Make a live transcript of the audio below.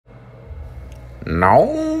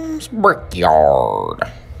Gnome's Brickyard.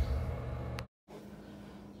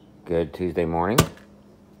 Good Tuesday morning.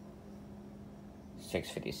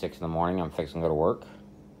 6:56 in the morning. I'm fixing to go to work.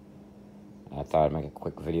 I thought I'd make a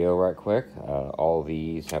quick video right quick. All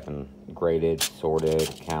these have been graded, sorted,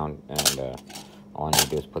 and all I need to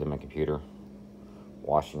do is put them in the computer.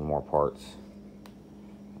 Washing more parts.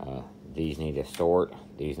 These need to sort.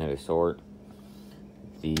 These need to sort.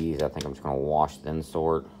 These I think I'm just going to wash then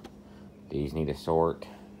sort. These need to sort.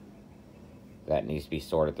 That needs to be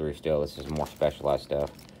sorted through still. This is more specialized stuff.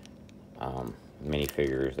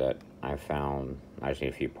 Minifigures that I found. I just need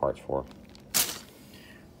a few parts for.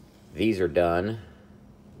 These are done.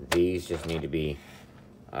 These just need to be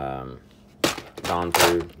gone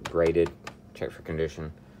through, graded, checked for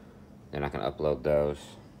condition. Then I can upload those.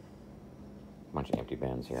 Bunch of empty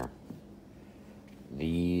bins here.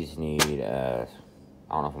 These need, I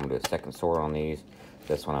don't know if I'm going to do a second sort on these.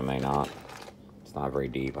 This one I may not. It's not very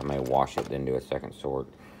deep. I may wash it, then do a second sort.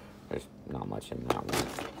 There's not much in that one.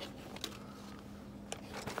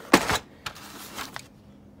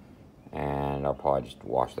 And I'll probably just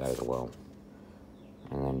wash that as well.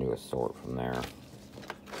 And then do a sort from there.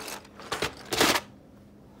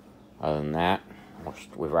 Other than that,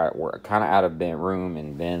 we're kind of out of room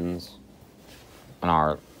in bins in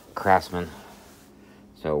our Craftsman.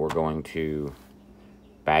 So we're going to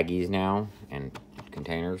baggies now and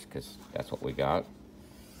containers because that's what we got.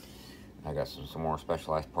 I got some more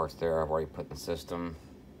specialized parts there I've already put in the system.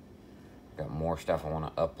 Got more stuff I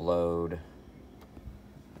want to upload.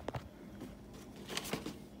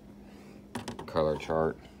 Color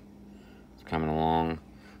chart. It's coming along.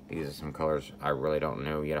 These are some colors I really don't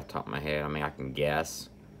know yet off the top of my head. I mean, I can guess,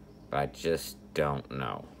 but I just don't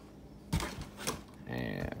know.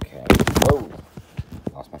 Okay. Whoa!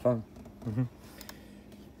 Lost my phone.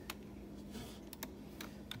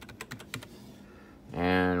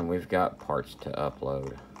 And we've got parts to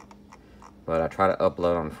upload. But I try to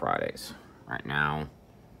upload on Fridays. Right now,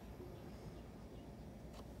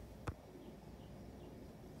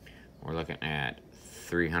 we're looking at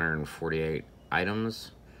 348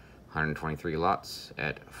 items, 123 lots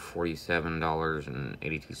at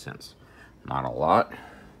 $47.82. Not a lot,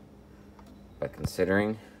 but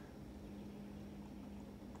considering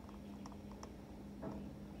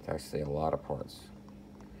it's actually a lot of parts.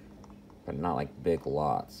 But not like big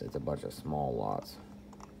lots, it's a bunch of small lots.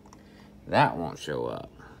 That won't show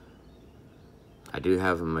up. I do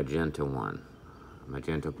have a magenta one.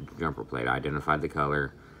 Magenta jumper plate. I identified the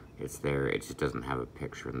color. It's there. It just doesn't have a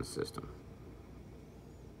picture in the system.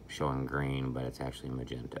 Showing green, but it's actually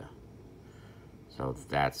magenta. So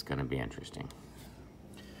that's going to be interesting.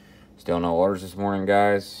 Still no orders this morning,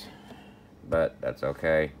 guys. But that's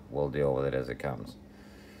okay. We'll deal with it as it comes.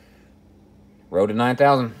 Road to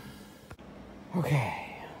 9,000.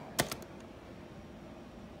 Okay.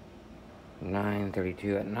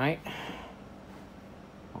 9:32 at night.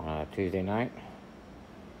 On a Tuesday night.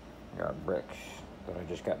 Got bricks that I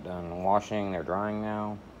just got done washing. They're drying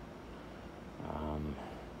now.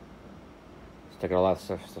 Still got a lot of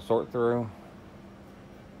stuff to sort through.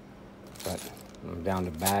 But I'm down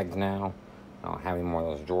to bags now. I don't have any more of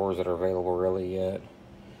those drawers that are available really yet.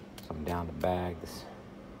 So I'm down to bags.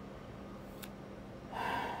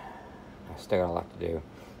 I still got a lot to do.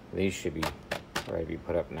 These should be ready to be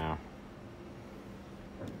put up now.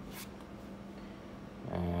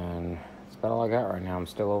 And that's about all I got right now. I'm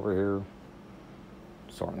still over here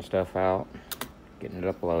sorting stuff out, getting it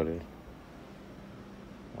uploaded.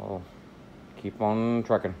 I'll keep on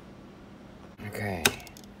trucking. Okay.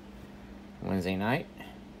 Wednesday night,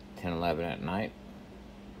 10:11 at night.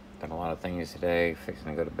 Done a lot of things today, fixing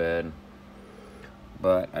to go to bed.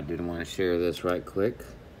 But I did want to share this right quick.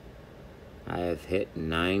 I have hit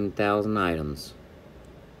 9,000 items.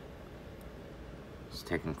 It's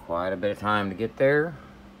taken quite a bit of time to get there,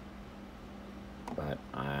 but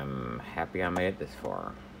I'm happy I made it this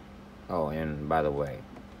far. Oh, and by the way,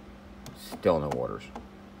 still no orders.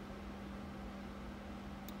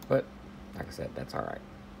 But, like I said, that's alright.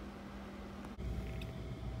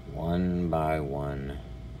 One by one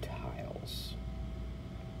tiles.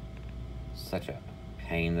 Such a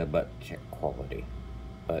pain in the butt check quality.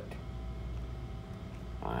 But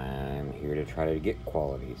I'm here to try to get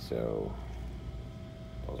quality, so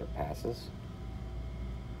those are passes.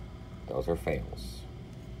 Those are fails.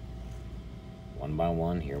 One by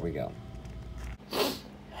one, here we go.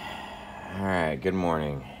 Alright, good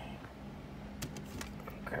morning.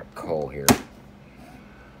 Grab coal here.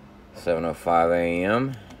 7:05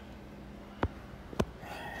 a.m.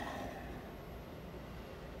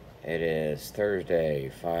 It is is Thursday,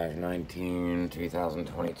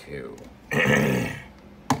 5/19/2022. It's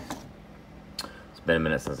been a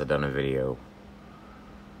minute since I've done a video.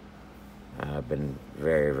 I've been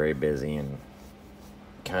very, very busy and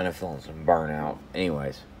kind of feeling some burnout.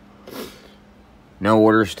 Anyways, no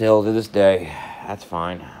orders still to this day. That's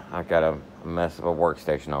fine. I've got a mess of a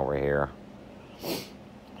workstation over here.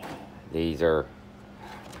 These are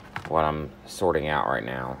what I'm sorting out right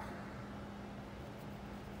now.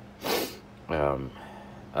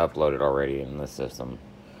 Uploaded already in the system.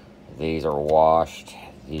 These are washed.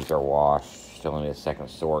 These are washed. Still need a second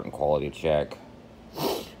sort and quality check.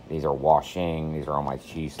 These are washing. These are on my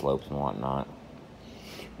cheese slopes and whatnot.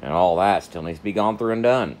 And all that still needs to be gone through and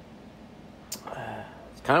done.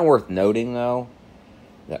 It's kind of worth noting, though,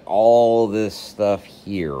 that all this stuff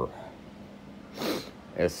here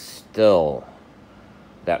is still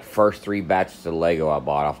that first 3 batches of Lego I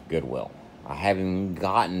bought off Goodwill. I haven't even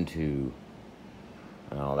gotten to,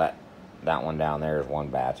 that one down there is 1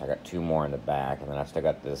 batch. I got 2 more in the back, and then I still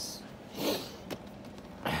got this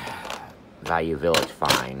Value Village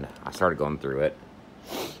find. I started going through it.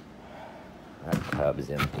 That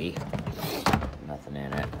tub's empty. Nothing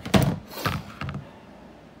in it.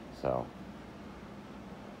 So,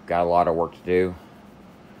 got a lot of work to do.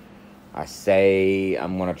 I say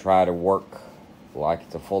I'm going to try to work like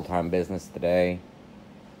it's a full-time business today.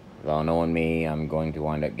 Though knowing me, I'm going to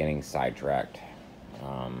wind up getting sidetracked.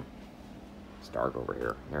 It's dark over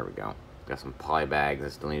here. There we go. Got some poly bags I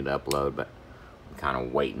still need to upload, but I'm kind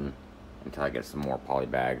of waiting until I get some more poly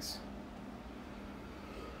bags.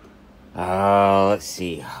 Let's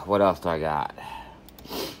see. What else do I got?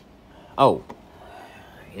 Oh,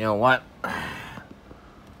 you know what?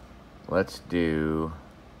 Let's do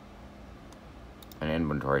an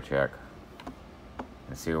inventory check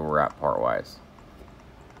and see where we're at part-wise.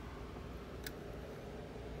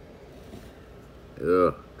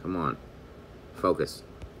 Ugh, come on. Focus.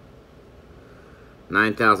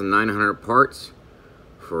 9,900 parts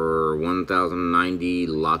for 1,090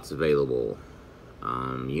 lots available.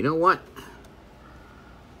 You know what?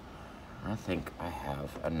 I think I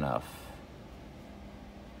have enough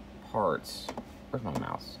parts. Where's my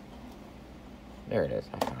mouse? There it is.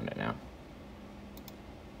 I found it now.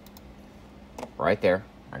 Right there.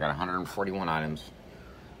 I got 141 items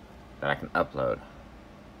that I can upload.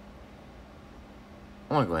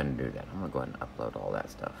 I'm going to go ahead and do that. I'm going to go ahead and upload all that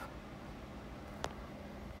stuff.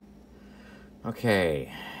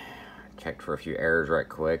 Okay. Checked for a few errors right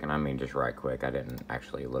quick, and I mean just right quick. I didn't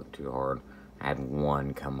actually look too hard. I had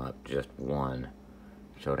 1 come up, just 1.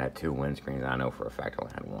 Showed I had 2 windscreens. I know for a fact I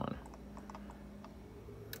only had 1.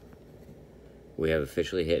 We have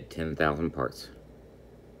officially hit 10,000 parts.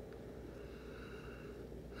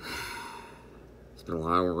 It's been a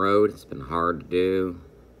long road. It's been hard to do.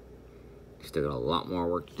 Still got a lot more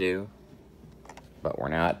work to do. But we're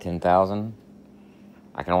now at 10,000.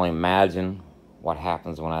 I can only imagine what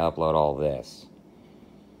happens when I upload all this.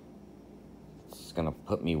 It's gonna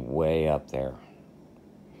put me way up there.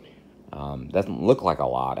 Doesn't look like a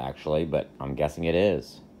lot, actually, but I'm guessing it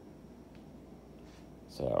is.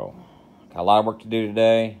 So, got a lot of work to do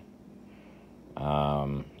today.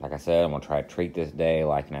 Like I said, I'm gonna try to treat this day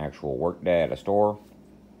like an actual work day at a store.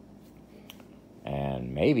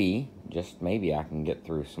 And maybe, just maybe, I can get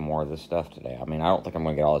through some more of this stuff today. I mean, I don't think I'm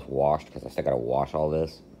going to get all this washed, because I still got to wash all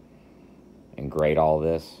this and grate all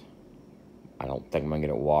this. I don't think I'm going to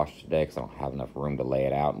get it washed today, because I don't have enough room to lay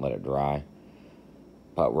it out and let it dry.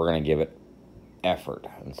 But we're going to give it effort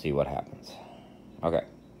and see what happens. Okay,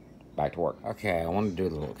 back to work. Okay, I want to do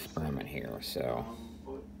a little experiment here, so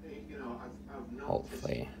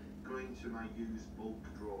hopefully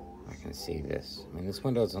I can see this. I mean, this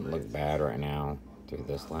window doesn't look bad right now through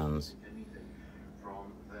this lens.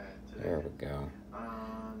 There we go.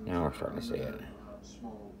 Now we're starting to see it.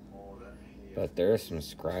 But there are some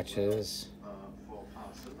scratches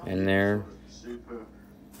in there.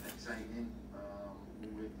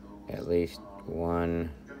 At least 1.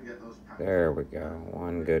 There we go.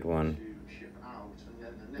 1 good one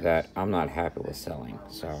that I'm not happy with selling.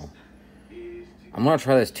 So I'm going to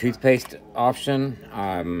try this toothpaste option.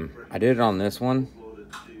 I did it on this one.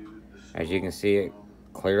 As you can see, it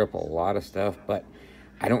cleared up a lot of stuff, but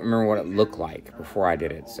I don't remember what it looked like before I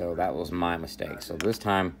did it, so that was my mistake. So this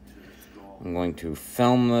time, I'm going to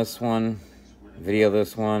film this one, video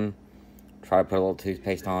this one, try to put a little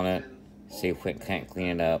toothpaste on it, see if we can't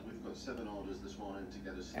clean it up,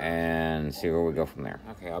 and see where we go from there.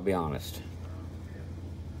 Okay, I'll be honest.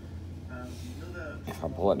 If I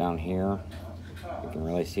pull it down here, you can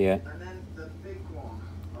really see it.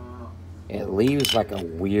 It leaves like a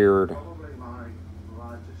weird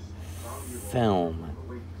film.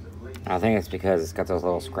 I think it's because it's got those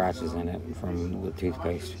little scratches in it from the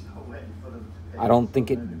toothpaste. I don't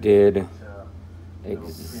think it did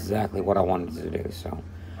exactly what I wanted it to do, so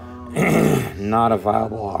not a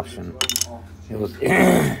viable option. It was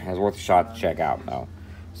worth a shot to check out, though.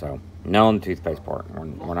 So, no on the toothpaste part.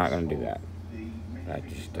 We're not going to do that. That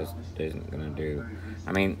just isn't going to do.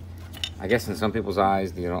 I mean, I guess in some people's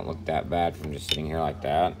eyes, they don't look that bad from just sitting here like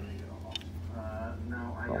that.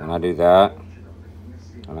 But when I do that,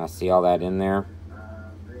 and I see all that in there,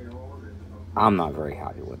 I'm not very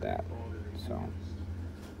happy with that. So,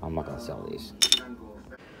 I'm not going to sell these.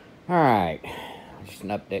 Alright, just an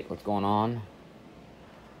update what's going on.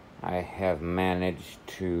 I have managed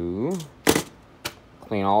to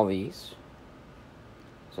clean all these.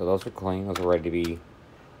 So those are clean, those are ready to be,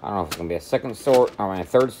 I don't know if it's going to be a second sort, or a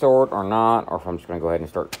third sort or not, or if I'm just going to go ahead and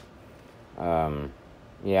start,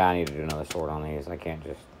 yeah, I need to do another sort on these. I can't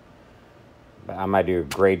just, but I might do a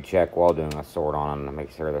grade check while doing a sort on them to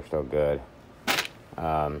make sure they're still good.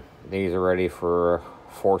 These are ready for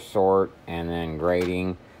fourth sort and then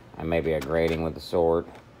grading. I may be a grading with the sort.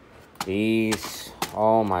 These,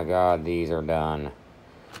 oh my god, these are done.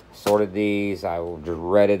 Sorted these. I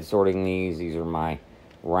dreaded sorting these. These are my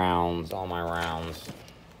rounds, all my rounds.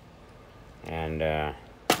 And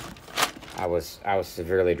I was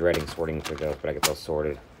severely dreading sorting through those, but I got those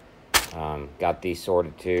sorted. Got these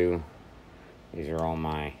sorted too. These are all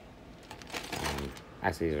my,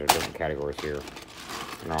 actually these are different categories here.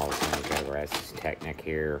 They're all the same category. This is Technic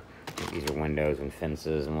here. These are windows and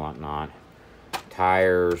fences and whatnot.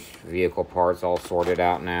 Tires, vehicle parts all sorted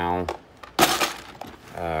out now.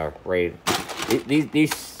 Ready.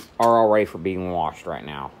 These are all ready for being washed right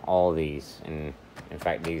now. All of these. And in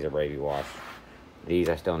fact, these are ready to be washed. These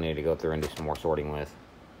I still need to go through and do some more sorting with.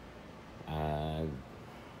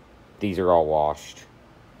 These are all washed.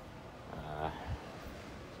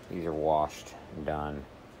 These are washed and done.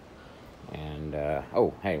 And,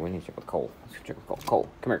 oh, hey, we need to check with Cole. Let's check with Cole. Cole,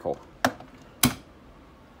 come here, Cole.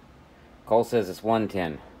 Cole says it's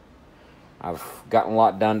 1:10. I've gotten a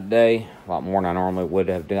lot done today. A lot more than I normally would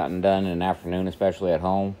have gotten done in an afternoon, especially at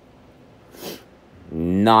home.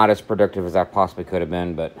 Not as productive as I possibly could have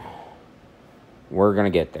been, but we're going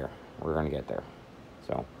to get there. We're going to get there.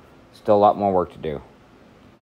 So, still a lot more work to do.